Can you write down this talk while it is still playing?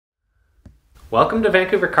Welcome to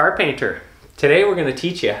Vancouver Car Painter. Today we're going to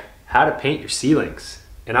teach you how to paint your ceilings.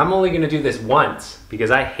 And I'm only going to do this once because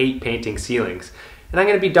I hate painting ceilings. And I'm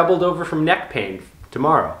going to be doubled over from neck pain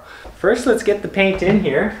tomorrow. First, let's get the paint in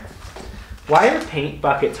here. Why are paint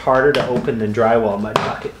buckets harder to open than drywall mud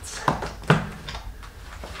buckets?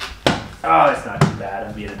 Oh, it's not too bad.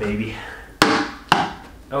 I'm being a baby.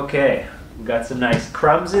 Okay, we got some nice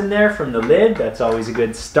crumbs in there from the lid. That's always a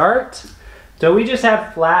good start. So we just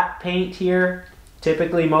have flat paint here.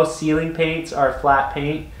 Typically most ceiling paints are flat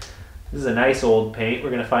paint. This is a nice old paint.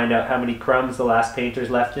 We're going to find out how many crumbs the last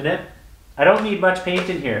painter's left in it. I don't need much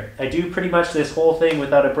paint in here. I do pretty much this whole thing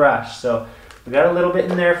without a brush. So we got a little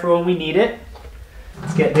bit in there for when we need it.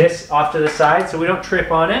 Let's get this off to the side so we don't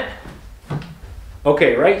trip on it.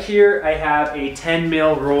 Okay, right here I have a 10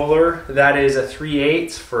 mil roller. That is a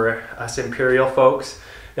 3/8 for us Imperial folks.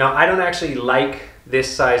 Now I don't actually like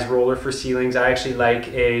this size roller for ceilings. I actually like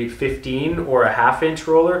a 15 or a 1/2 inch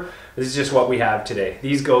roller. This is just what we have today.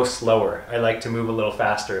 These go slower. I like to move a little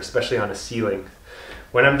faster, especially on a ceiling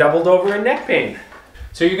when I'm doubled over in neck pain.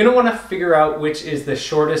 So you're gonna wanna figure out which is the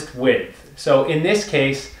shortest width. So in this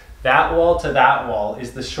case, that wall to that wall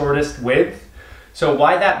is the shortest width. So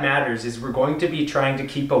why that matters is we're going to be trying to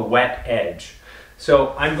keep a wet edge.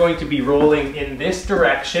 So I'm going to be rolling in this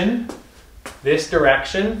direction.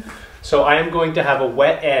 So I am going to have a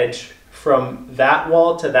wet edge from that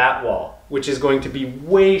wall to that wall, which is going to be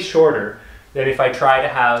way shorter than if I try to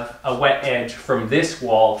have a wet edge from this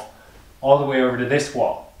wall all the way over to this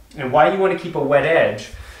wall. And why you want to keep a wet edge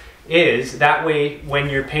is that way when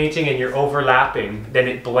you're painting and you're overlapping, then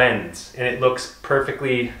it blends and it looks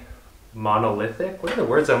perfectly monolithic. What are the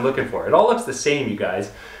words I'm looking for? It all looks the same, you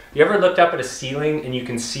guys. You ever looked up at a ceiling and you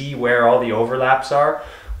can see where all the overlaps are?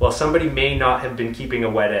 Well, somebody may not have been keeping a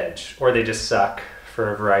wet edge, or they just suck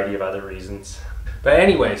for a variety of other reasons. But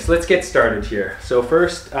anyways, let's get started here. So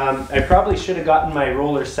first, I probably should have gotten my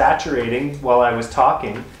roller saturating while I was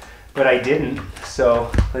talking, but I didn't.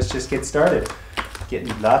 So let's just get started.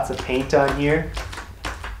 Getting lots of paint on here.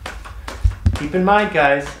 Keep in mind,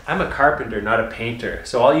 guys, I'm a carpenter, not a painter.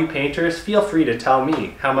 So all you painters, feel free to tell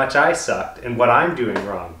me how much I sucked and what I'm doing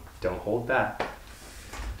wrong. Don't hold back.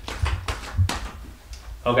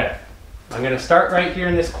 Okay, I'm gonna start right here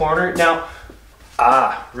in this corner. Now,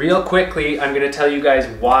 real quickly, I'm gonna tell you guys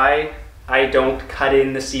why I don't cut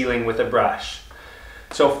in the ceiling with a brush.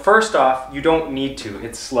 So first off, you don't need to.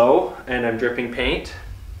 It's slow and I'm dripping paint.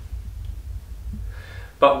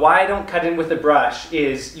 But why I don't cut in with a brush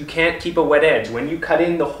is you can't keep a wet edge. When you cut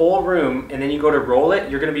in the whole room and then you go to roll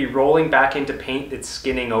it, you're gonna be rolling back into paint that's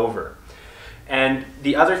skinning over. And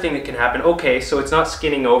the other thing that can happen, okay, so it's not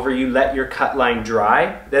skinning over, you let your cut line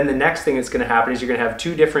dry, then the next thing that's gonna happen is you're gonna have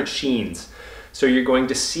two different sheens. So you're going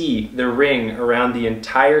to see the ring around the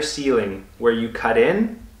entire ceiling where you cut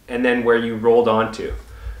in and then where you rolled onto.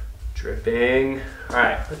 Dripping. All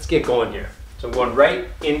right, let's get going here. So I'm going right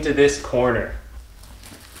into this corner.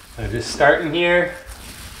 I'm just starting here,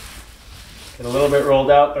 get a little bit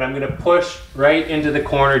rolled out, but I'm gonna push right into the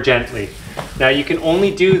corner gently. Now you can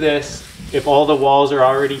only do this if all the walls are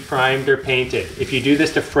already primed or painted. If you do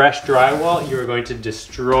this to fresh drywall, you are going to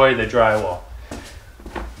destroy the drywall.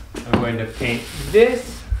 I'm going to paint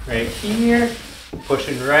this right here,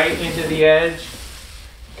 pushing right into the edge.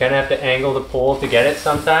 Kind of have to angle the pole to get it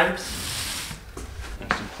sometimes. I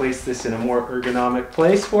have to place this in a more ergonomic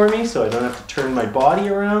place for me so I don't have to turn my body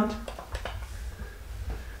around.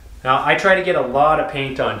 Now I try to get a lot of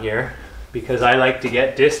paint on here because I like to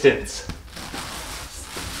get distance.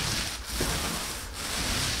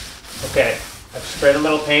 Okay, I've spread a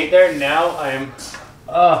little paint there. Now I'm,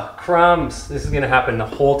 crumbs. This is gonna happen the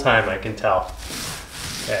whole time, I can tell.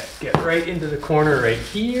 Okay, get right into the corner right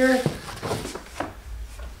here.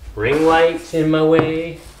 Ring light in my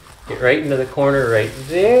way. Get right into the corner right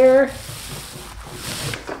there.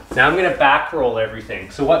 Now I'm gonna back roll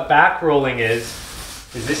everything. So what back rolling is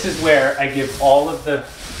this is where I give all of the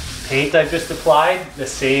paint I've just applied the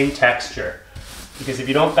same texture. Because if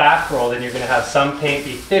you don't back roll, then you're gonna have some paint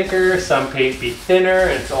be thicker, some paint be thinner,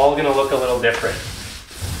 and it's all gonna look a little different.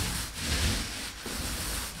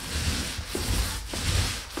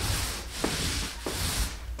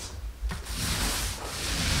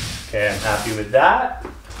 Okay, I'm happy with that.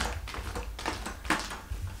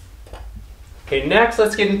 Okay, next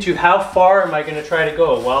let's get into how far am I gonna try to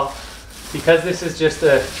go? Well, because this is just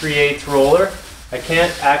a 3/8 roller, I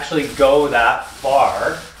can't actually go that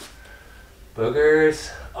far.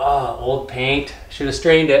 Boogers. Oh, old paint. Should have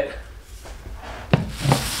strained it.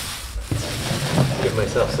 Give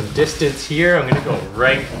myself some distance here. I'm going to go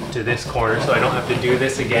right to this corner so I don't have to do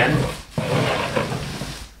this again.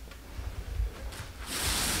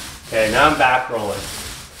 Okay, now I'm back rolling.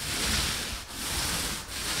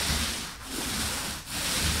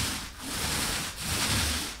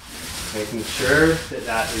 Making sure that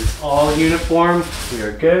that is all uniform. We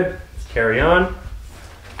are good. Let's carry on.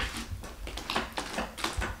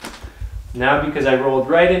 Now, because I rolled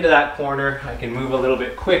right into that corner, I can move a little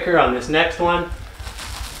bit quicker on this next one.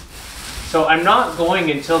 So I'm not going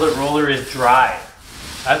until the roller is dry.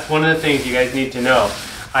 That's one of the things you guys need to know.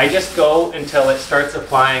 I just go until it starts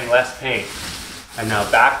applying less paint. I'm now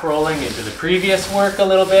back rolling into the previous work a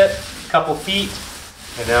little bit, a couple feet,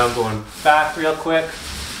 and now I'm going back real quick.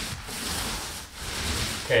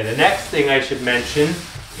 Okay, the next thing I should mention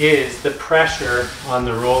is the pressure on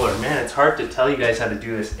the roller. Man, it's hard to tell you guys how to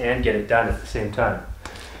do this and get it done at the same time.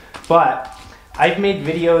 But I've made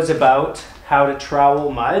videos about how to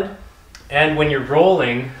trowel mud, and when you're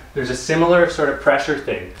rolling, there's a similar sort of pressure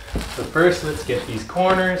thing. So first, let's get these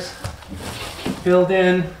corners filled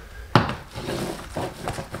in.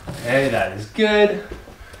 Okay, that is good.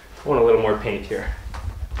 I want a little more paint here.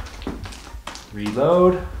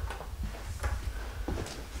 Reload.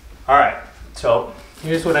 All right, so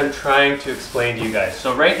here's what I'm trying to explain to you guys.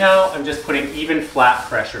 So right now, I'm just putting even flat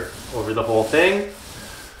pressure over the whole thing.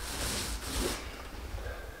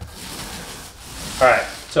 All right,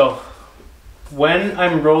 so when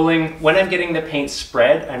I'm rolling, when I'm getting the paint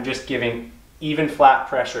spread, I'm just giving even flat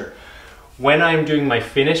pressure. When I'm doing my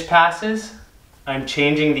finish passes, I'm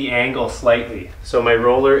changing the angle slightly. So my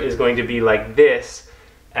roller is going to be like this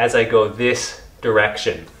as I go this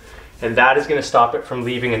direction. And that is gonna stop it from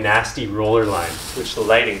leaving a nasty roller line, which the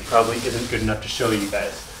lighting probably isn't good enough to show you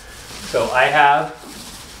guys. So I have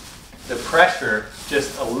the pressure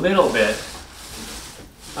just a little bit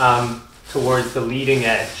towards the leading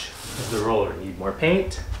edge of the roller. Need more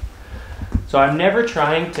paint. So I'm never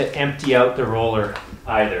trying to empty out the roller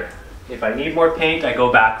either. If I need more paint, I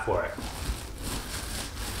go back for it.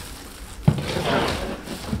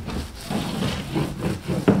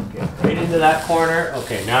 Right into that corner.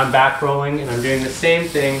 Okay, now I'm back rolling and I'm doing the same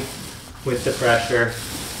thing with the pressure.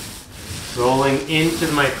 Rolling into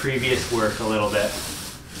my previous work a little bit.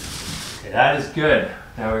 Okay, that is good.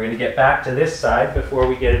 Now we're gonna get back to this side before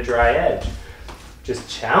we get a dry edge. Just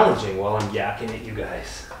challenging while I'm yakking at you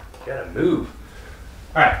guys. Gotta move.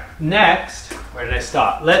 All right, next, where did I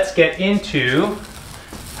stop? Let's get into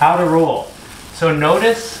how to roll. So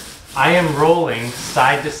notice I am rolling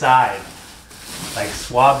side to side, like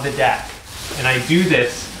swab the deck. And I do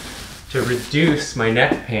this to reduce my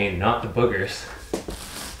neck pain, not the boogers.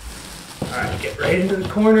 All right, get right into the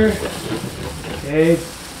corner. Okay,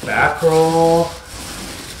 back roll.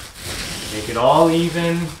 Make it all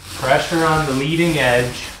even. Pressure on the leading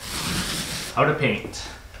edge. How to paint.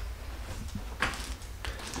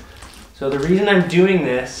 So the reason I'm doing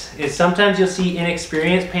this is sometimes you'll see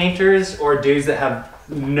inexperienced painters or dudes that have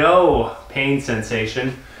no pain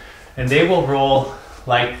sensation, and they will roll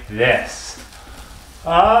like this.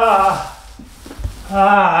 Ah,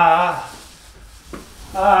 ah,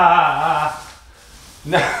 ah.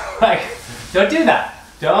 No, like, don't do that.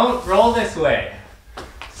 Don't roll this way.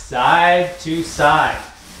 Side to side.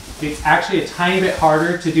 It's actually a tiny bit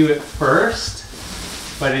harder to do it first,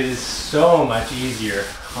 but it is so much easier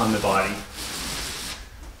on the body.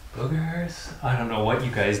 Boogers. I don't know what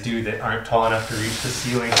you guys do that aren't tall enough to reach the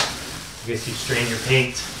ceiling. I guess you strain your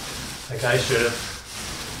paint like I should have.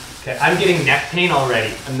 Okay, I'm getting neck pain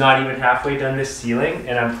already. I'm not even halfway done this ceiling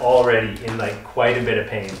and I'm already in like quite a bit of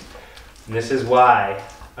pain. And this is why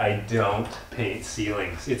I don't paint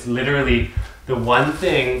ceilings. It's literally the one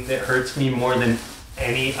thing that hurts me more than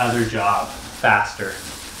any other job faster.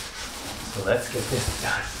 So let's get this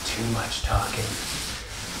done. Too much talking.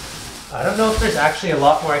 I don't know if there's actually a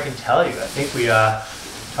lot more I can tell you. I think we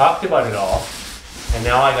talked about it all. And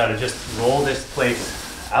now I gotta just roll this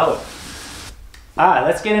place out.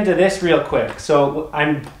 Let's get into this real quick. So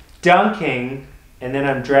I'm dunking and then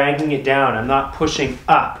I'm dragging it down. I'm not pushing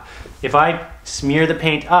up. If I smear the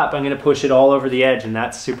paint up, I'm gonna push it all over the edge and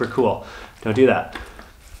that's super cool. Don't do that.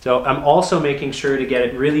 So I'm also making sure to get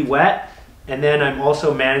it really wet, and then I'm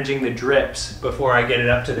also managing the drips before I get it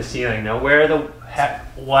up to the ceiling. Now where the heck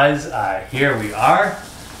was I? Here we are.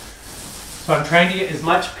 So I'm trying to get as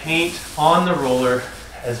much paint on the roller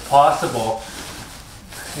as possible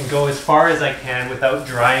and go as far as I can without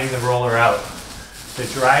drying the roller out. The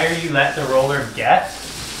drier you let the roller get,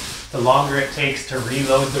 the longer it takes to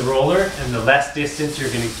reload the roller and the less distance you're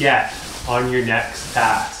gonna get on your next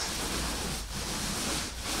pass.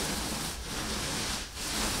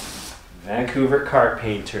 Vancouver car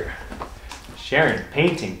painter, sharing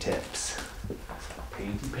painting tips.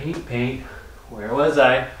 Paint, paint, paint. Where was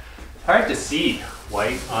I? Hard to see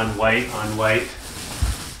White on white on white.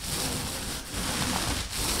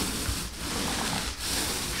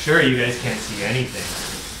 Sure, you guys can't see anything,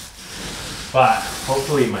 but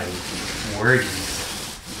hopefully my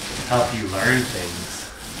wordies help you learn things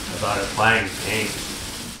about applying paint.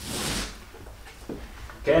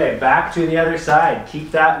 Okay, back to the other side.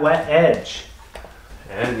 Keep that wet edge.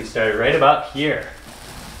 And we started right about here.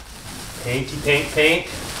 Painty, paint, paint.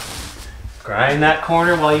 Grind that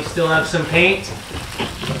corner while you still have some paint.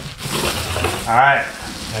 All right,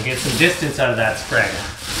 now get some distance out of that spray.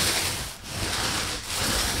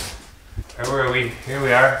 Where were we? Here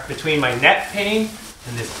we are, between my neck paint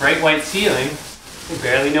and this bright white ceiling. I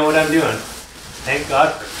barely know what I'm doing. Thank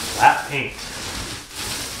God for flat paint.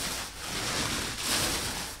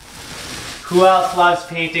 Who else loves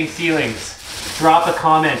painting ceilings? Drop a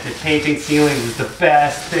comment if painting ceilings is the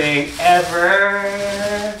best thing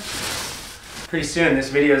ever. Pretty soon this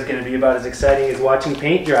video is going to be about as exciting as watching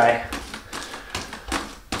paint dry.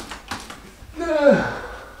 Ow,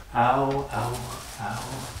 ow,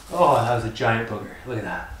 ow. Oh, that was a giant booger. Look at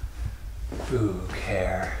that. Ooh,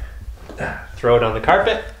 care. Throw it on the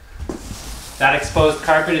carpet. That exposed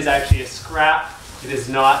carpet is actually a scrap. It is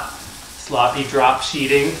not sloppy drop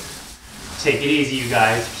sheeting. Take it easy, you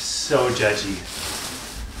guys. You're so judgy.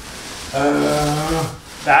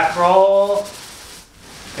 Back roll.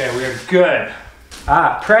 Okay, we are good.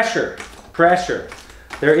 Pressure. Pressure.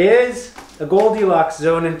 There is a Goldilocks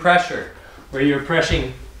zone in pressure where you're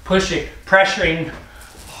pressuring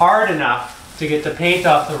hard enough to get the paint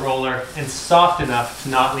off the roller and soft enough to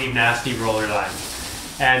not leave nasty roller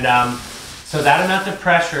lines. And so that amount of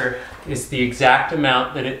pressure is the exact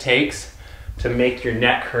amount that it takes to make your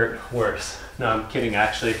neck hurt worse. No, I'm kidding,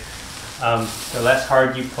 actually. The less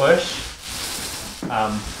hard you push,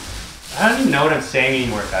 I don't even know what I'm saying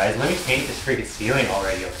anymore, guys. Let me paint this freaking ceiling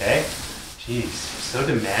already, okay? Jeez, so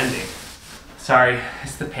demanding. Sorry,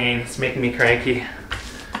 it's the pain. It's making me cranky.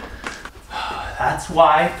 That's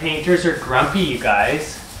why painters are grumpy, you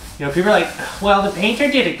guys. You know, people are like, well, the painter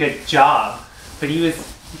did a good job, but he was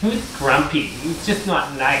grumpy. He was just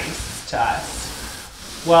not nice to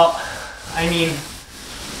us. Well, I mean,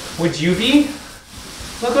 would you be?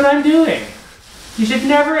 Look what I'm doing. You should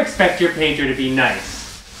never expect your painter to be nice.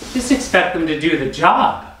 Just expect them to do the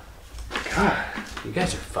job. God, you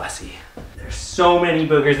guys are fussy. There's so many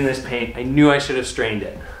boogers in this paint. I knew I should have strained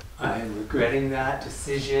it. I'm regretting that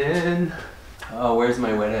decision. Oh, where's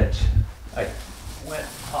my wet edge? I went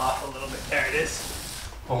off a little bit. There it is.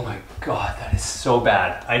 Oh my God, that is so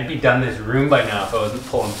bad. I'd be done this room by now if I wasn't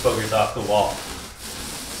pulling boogers off the wall.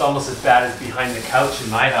 It's almost as bad as behind the couch in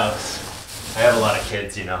my house. I have a lot of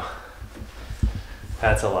kids, you know.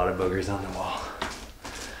 That's a lot of boogers on the wall.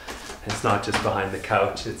 It's not just behind the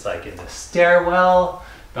couch, it's like in the stairwell,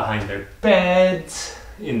 behind their beds,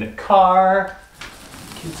 in the car.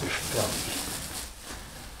 Kids are filthy.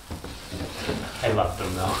 I love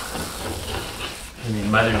them though. I mean,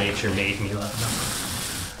 Mother Nature made me love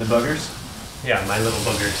them. The boogers? Yeah, my little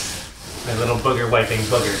boogers. My little booger wiping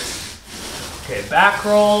boogers. Okay, back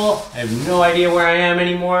roll. I have no idea where I am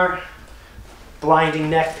anymore. Blinding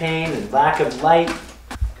neck pain and lack of light.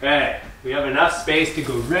 Okay, we have enough space to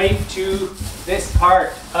go right to this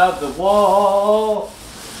part of the wall.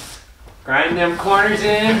 Grind them corners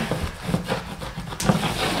in.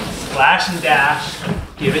 Splash and dash.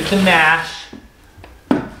 Give it the mash.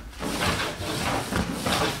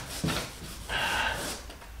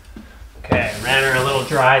 Okay, ran her a little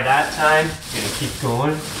dry that time. Gonna keep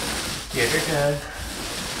going. Get her done.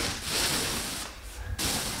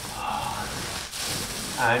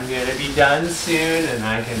 I'm gonna be done soon and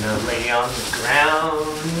I can lay on the ground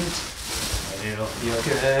and it'll feel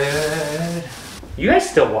good. You guys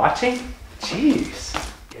still watching? Jeez.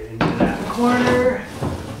 Get into that corner.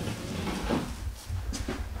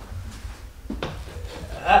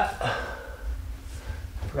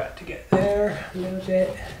 Forgot to get there a little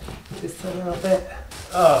bit. Just a little bit.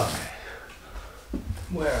 Okay.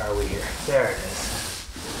 Where are we here? There it is.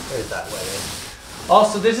 There's that wet edge.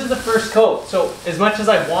 Also, this is the first coat, so as much as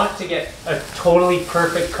I want to get a totally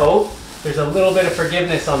perfect coat, there's a little bit of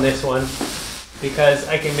forgiveness on this one because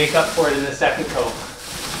I can make up for it in the second coat.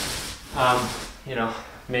 You know,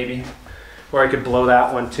 maybe, or I could blow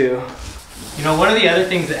that one too. You know, one of the other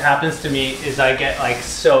things that happens to me is I get like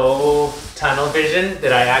so tunnel vision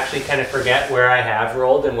that I actually kind of forget where I have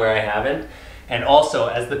rolled and where I haven't. And also,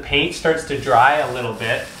 as the paint starts to dry a little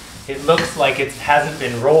bit, it looks like it hasn't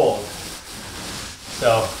been rolled.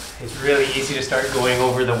 So it's really easy to start going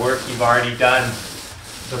over the work you've already done.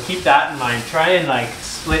 So keep that in mind. Try and like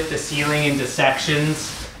split the ceiling into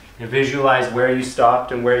sections and visualize where you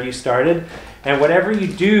stopped and where you started. And whatever you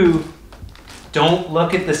do, don't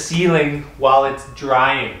look at the ceiling while it's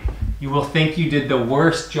drying. You will think you did the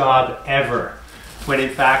worst job ever, when in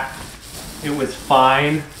fact, it was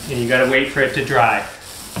fine and you gotta wait for it to dry.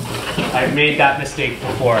 I've made that mistake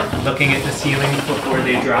before, looking at the ceilings before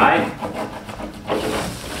they dry.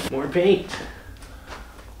 More paint.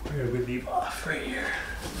 Where do we leave off? Right here.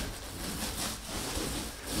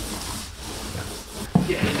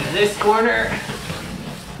 Get into this corner.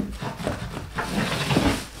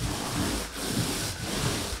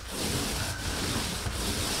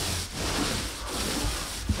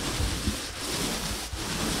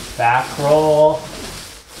 Back roll.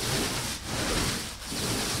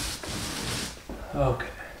 Okay.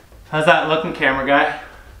 How's that looking, camera guy?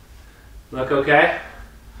 Look okay?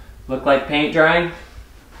 Look like paint drying?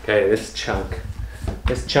 Okay, this chunklet.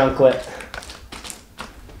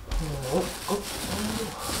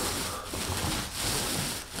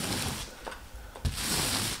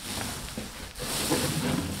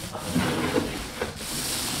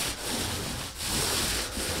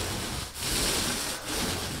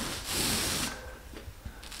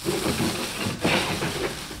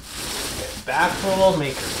 Back roll,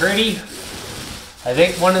 make it pretty. I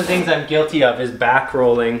think one of the things I'm guilty of is back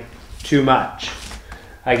rolling too much.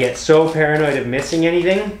 I get so paranoid of missing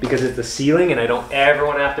anything because it's the ceiling and I don't ever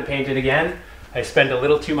want to have to paint it again. I spend a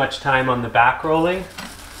little too much time on the back rolling.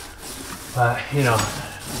 But, you know,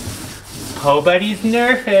 nobody's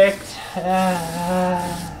perfect.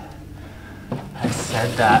 I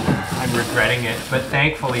said that. I'm regretting it. But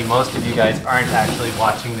thankfully, most of you guys aren't actually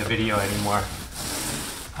watching the video anymore.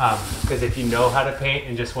 Because if you know how to paint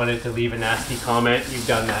and just wanted to leave a nasty comment, you've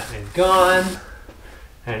done that and gone.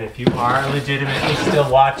 And if you are legitimately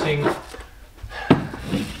still watching,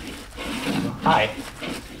 hi.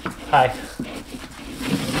 Hi.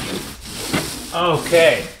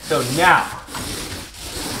 Okay, so now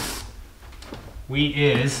we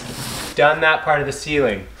is done that part of the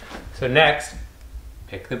ceiling. So next,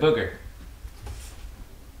 pick the booger.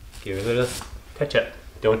 Give it a little touch up.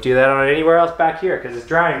 Don't do that on anywhere else back here because it's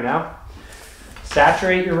drying now.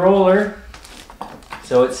 Saturate your roller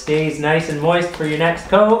so it stays nice and moist for your next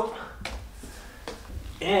coat.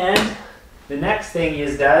 And the next thing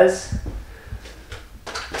is does,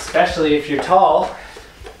 especially if you're tall,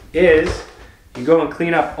 is you go and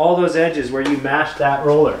clean up all those edges where you mashed that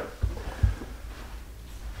roller.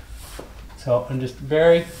 So I'm just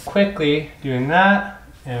very quickly doing that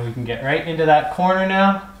and we can get right into that corner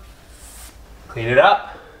now. Clean it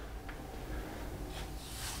up.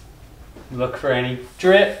 Look for any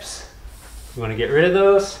drips. You want to get rid of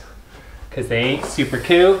those because they ain't super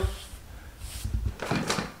cool.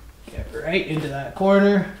 Get right into that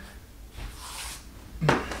corner.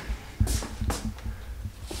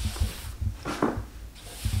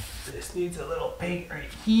 This needs a little paint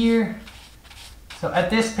right here. So at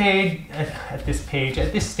this stage,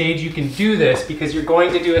 you can do this because you're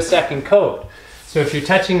going to do a second coat. So if you're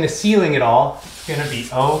touching the ceiling at all, it's gonna be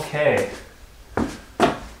okay. So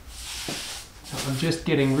I'm just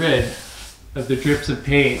getting rid of the drips of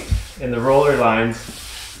paint and the roller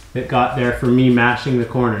lines that got there from me mashing the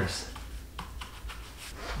corners.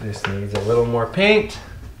 This needs a little more paint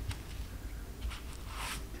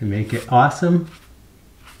to make it awesome.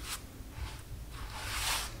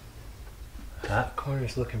 That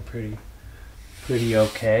corner's looking pretty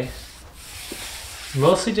okay. You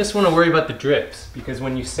mostly just want to worry about the drips because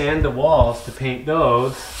when you sand the walls to paint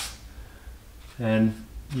those, then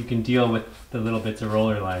you can deal with the little bits of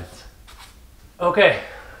roller lines. Okay,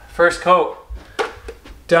 first coat,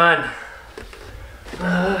 done.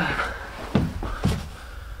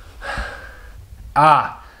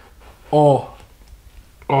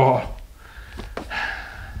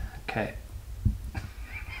 Okay.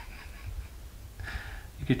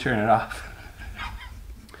 You could turn it off.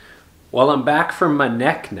 Well, I'm back from my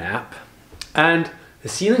neck nap, and the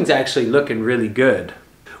ceiling's actually looking really good.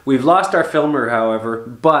 We've lost our filmer, however,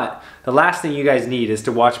 but the last thing you guys need is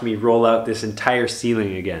to watch me roll out this entire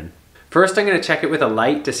ceiling again. First, I'm gonna check it with a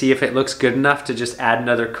light to see if it looks good enough to just add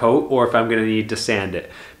another coat or if I'm gonna need to sand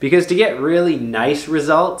it. Because to get really nice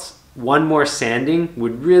results, one more sanding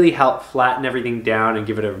would really help flatten everything down and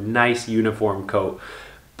give it a nice uniform coat.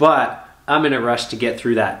 But I'm in a rush to get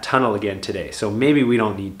through that tunnel again today, so maybe we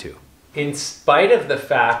don't need to. In spite of the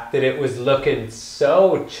fact that it was looking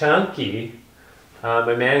so chunky, I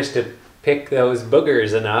managed to pick those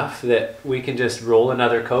boogers enough that we can just roll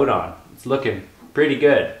another coat on. It's looking pretty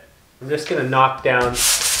good. I'm just gonna knock down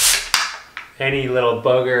any little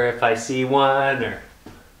booger if I see one, or,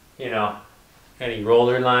 you know, any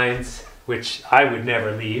roller lines, which I would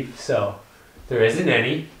never leave, so there isn't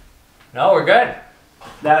any. No, we're good.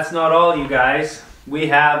 That's not all, you guys. We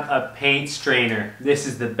have a paint strainer. This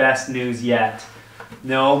is the best news yet.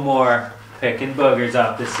 No more picking boogers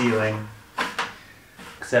off the ceiling.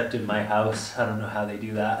 Except in my house. I don't know how they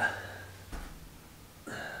do that.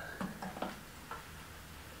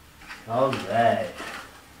 Alright.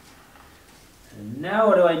 And now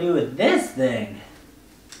what do I do with this thing?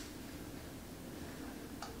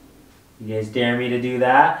 You guys dare me to do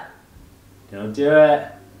that? Don't do it.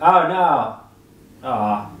 Oh no!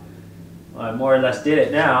 Aw. Well, I more or less did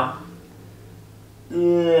it now.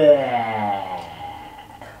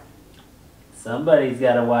 Somebody's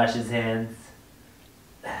gotta wash his hands.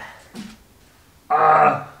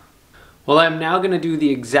 Well, I'm now going to do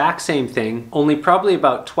the exact same thing, only probably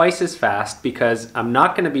about twice as fast because I'm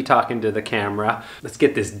not going to be talking to the camera. Let's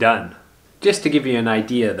get this done. Just to give you an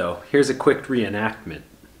idea though, here's a quick reenactment.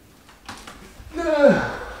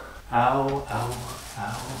 Ow, ow,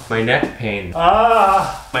 ow. My neck pain.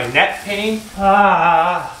 Ah! My neck pain.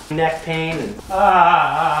 Ah! Neck pain. And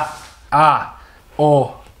ah! Ah!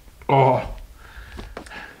 Oh! Oh!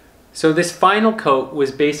 So this final coat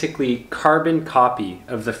was basically carbon copy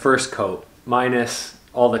of the first coat, minus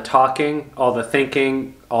all the talking, all the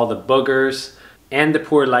thinking, all the boogers, and the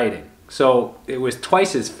poor lighting. So it was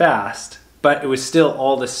twice as fast, but it was still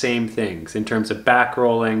all the same things in terms of back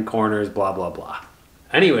rolling, corners, blah, blah, blah.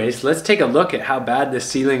 Anyways, let's take a look at how bad this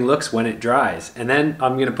ceiling looks when it dries. And then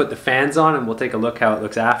I'm gonna put the fans on and we'll take a look how it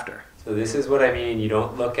looks after. So this is what I mean, you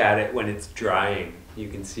don't look at it when it's drying. You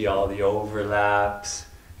can see all the overlaps.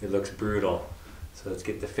 It looks brutal. So let's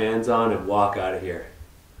get the fans on and walk out of here.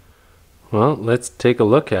 Well, let's take a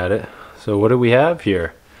look at it. So what do we have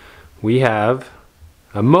here? We have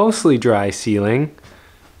a mostly dry ceiling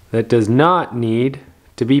that does not need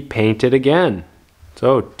to be painted again.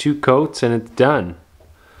 So 2 coats and it's done.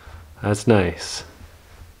 That's nice.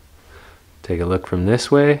 Take a look from this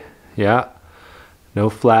way. Yeah. No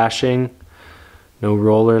flashing, no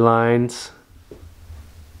roller lines.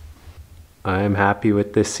 I'm happy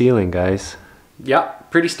with this ceiling, guys. Yep,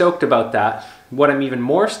 pretty stoked about that. What I'm even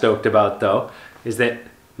more stoked about though is that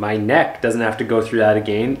my neck doesn't have to go through that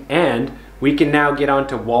again, and we can now get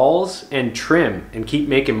onto walls and trim and keep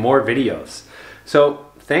making more videos. So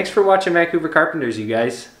thanks for watching Vancouver Carpenters, you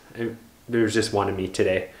guys. There's just one of me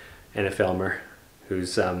today and a filmer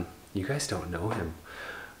who's, you guys don't know him.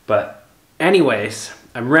 But anyways,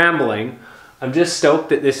 I'm rambling. I'm just stoked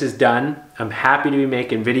that this is done. I'm happy to be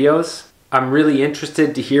making videos. I'm really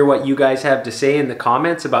interested to hear what you guys have to say in the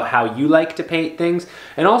comments about how you like to paint things.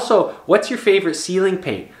 And also, what's your favorite ceiling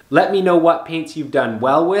paint? Let me know what paints you've done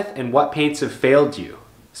well with and what paints have failed you.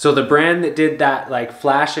 So the brand that did that like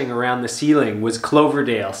flashing around the ceiling was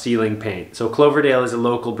Cloverdale Ceiling Paint. So Cloverdale is a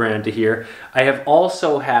local brand to here. I have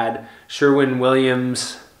also had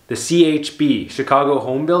Sherwin-Williams, the CHB, Chicago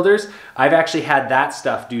Home Builders. I've actually had that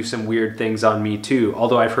stuff do some weird things on me too,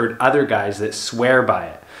 although I've heard other guys that swear by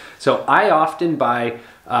it. So I often buy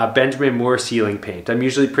Benjamin Moore ceiling paint. I'm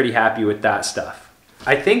usually pretty happy with that stuff.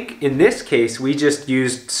 I think in this case, we just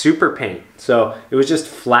used super paint. So it was just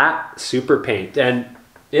flat super paint and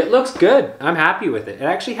it looks good. I'm happy with it. It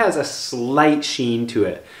actually has a slight sheen to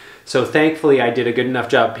it. So thankfully I did a good enough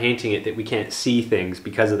job painting it that we can't see things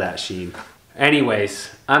because of that sheen.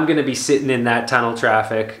 Anyways, I'm gonna be sitting in that tunnel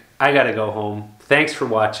traffic. I gotta go home. Thanks for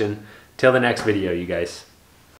watching. Till the next video, you guys.